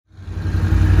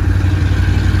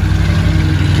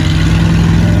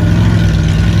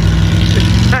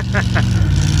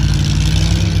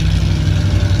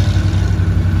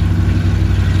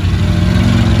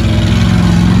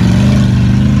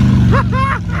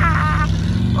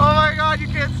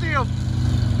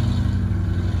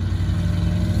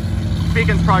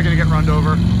beacon's probably gonna get run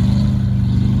over.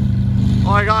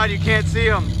 Oh my God, you can't see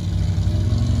him.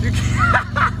 You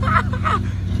can't.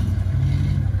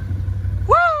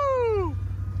 Woo!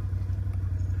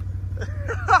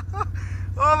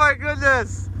 Oh my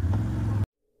goodness.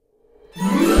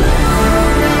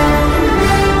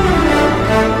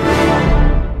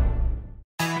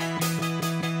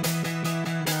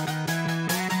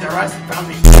 The rest found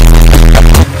me.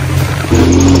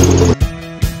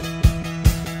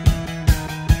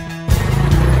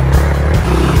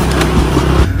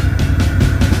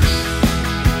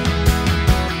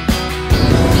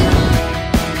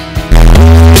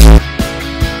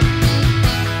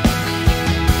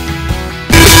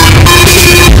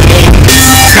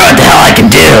 What the hell I can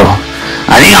do?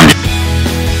 I think I'm.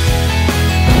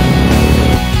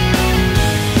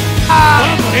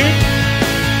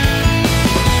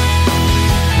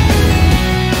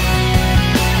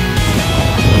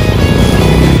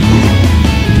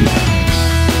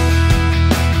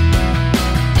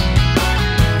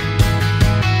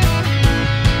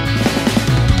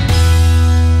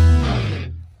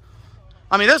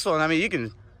 I mean, this one, I mean, you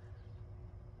can...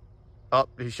 Oh,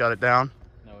 he shut it down.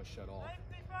 No, it's shut off.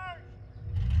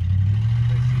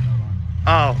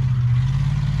 Oh.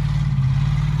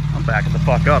 I'm backing the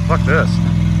fuck up. Fuck this.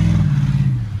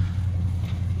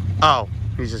 Oh,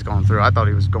 he's just going through. I thought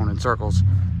he was going in circles.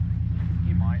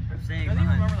 He might. I think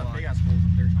remember that big ass hole up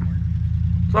there somewhere.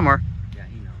 Somewhere. Yeah,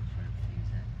 he knows what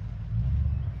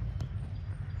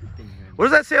to use that. What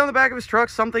does that say on the back of his truck?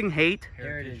 Something hate?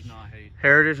 Heritage, not hate.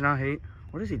 Heritage, not hate.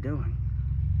 What is he doing?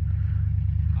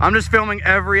 I'm just filming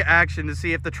every action to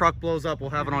see if the truck blows up.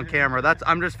 We'll have it on camera.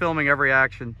 I'm just filming every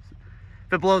action.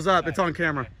 If it blows up, it's on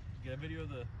camera. Get a video of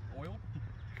the oil?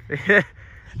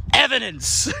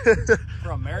 Evidence!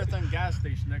 From Marathon gas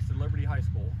station next to Liberty High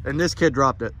School. And this kid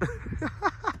dropped it.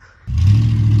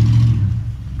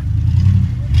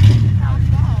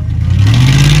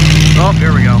 Oh,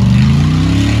 here we go.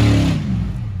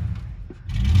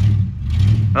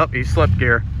 Oh, he slipped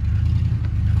gear.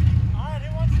 Alright,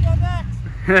 who wants to go next?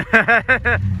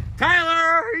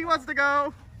 Tyler, he wants to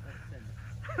go.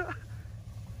 Unless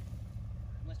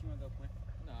you want to go quick.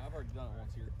 No, I've already done it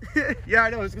once here. Yeah, I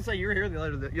know. I was gonna say you were here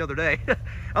the other day.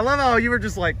 I love how you were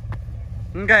just like,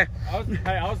 okay.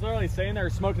 I was literally sitting there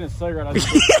smoking a cigarette. I was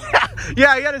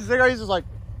Yeah, he had a cigarette. He's just like.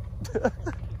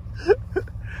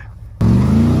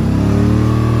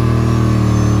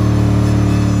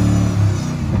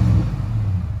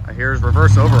 Here's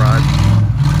reverse override.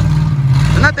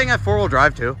 Doesn't that thing have four-wheel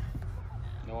drive too?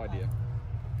 no idea.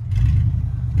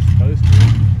 Supposed to.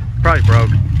 Probably broke.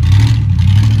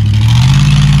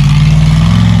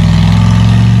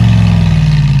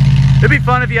 It'd be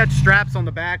fun if you had straps on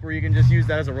the back where you can just use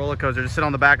that as a roller coaster. Just sit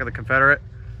on the back of the Confederate.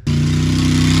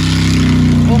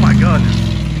 Oh my goodness.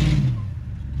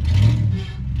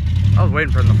 I was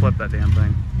waiting for him to flip that damn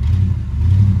thing.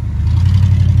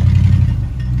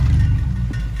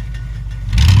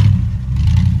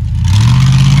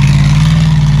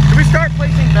 Start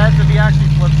placing bets if he actually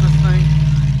flips this thing.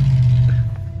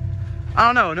 I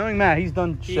don't know. Knowing Matt, he's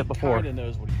done shit before. He kinda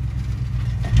knows what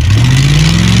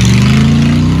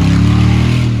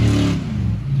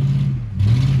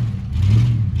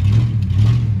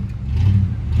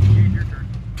Your turn.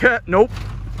 Nope.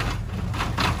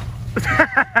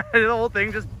 The whole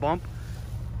thing just bumped.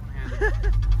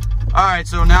 All right,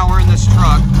 so now we're in this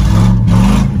truck.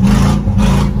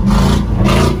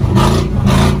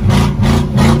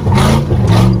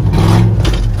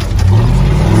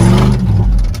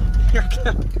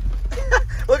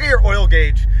 Look at your oil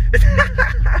gauge.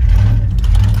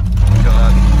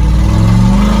 God.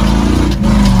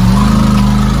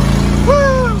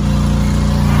 Woo!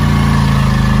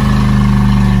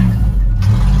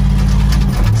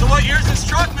 So what year's this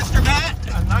truck, Mr. Matt?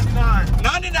 99.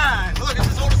 99. Look, it's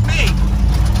as old as me.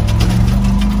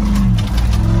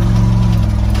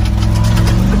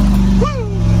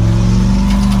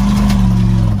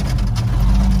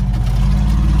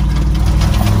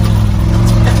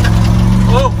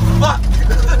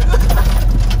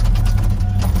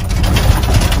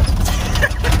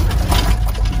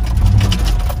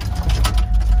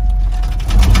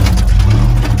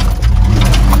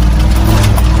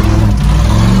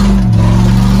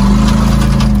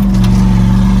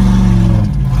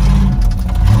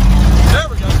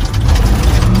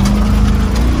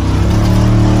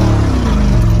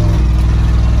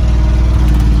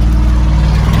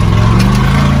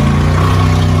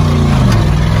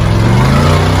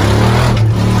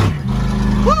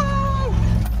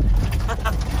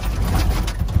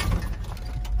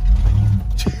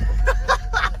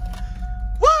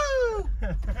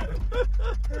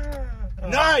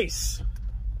 twice.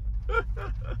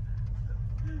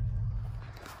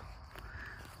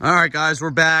 All right, guys, we're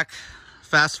back.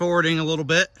 Fast forwarding a little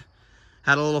bit.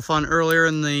 Had a little fun earlier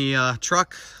in the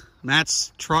truck.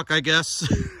 Matt's truck, I guess.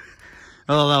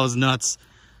 Oh, that was nuts.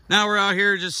 Now we're out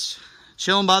here just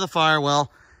chilling by the fire.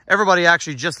 Well, everybody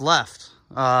actually just left.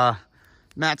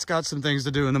 Matt's got some things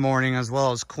to do in the morning, as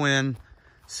well as Quinn.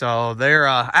 So they're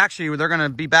they're gonna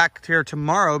be back here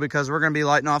tomorrow because we're gonna be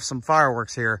lighting off some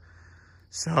fireworks here.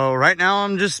 So right now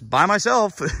I'm just by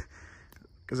myself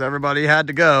because everybody had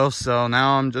to go. So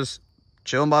now I'm just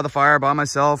chilling by the fire by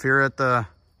myself here at the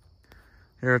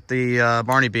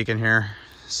Barney Beacon here.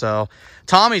 So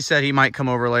Tommy said he might come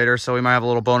over later, so we might have a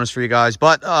little bonus for you guys.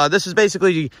 But this is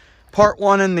basically part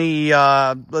one in the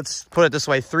let's put it this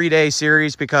way, 3-day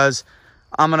series, because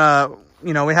I'm gonna,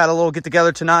 you know, we had a little get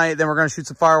together tonight, then we're gonna shoot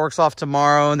some fireworks off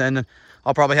tomorrow, and then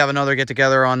I'll probably have another get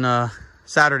together on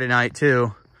Saturday night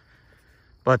too.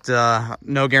 But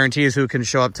no guarantees who can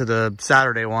show up to the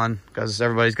Saturday one because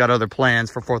everybody's got other plans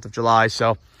for 4th of July.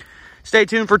 So stay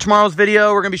tuned for tomorrow's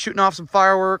video. We're gonna be shooting off some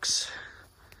fireworks.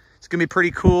 It's gonna be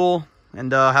pretty cool,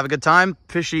 and have a good time.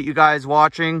 Appreciate you guys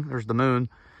watching. There's the moon.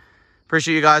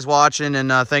 Appreciate you guys watching,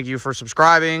 and thank you for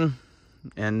subscribing,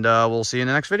 and we'll see you in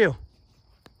the next video.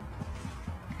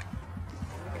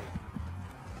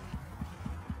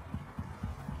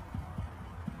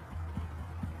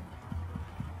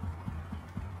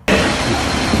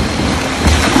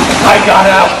 I got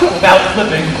out without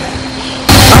flipping.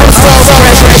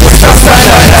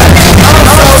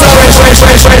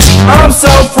 I'm so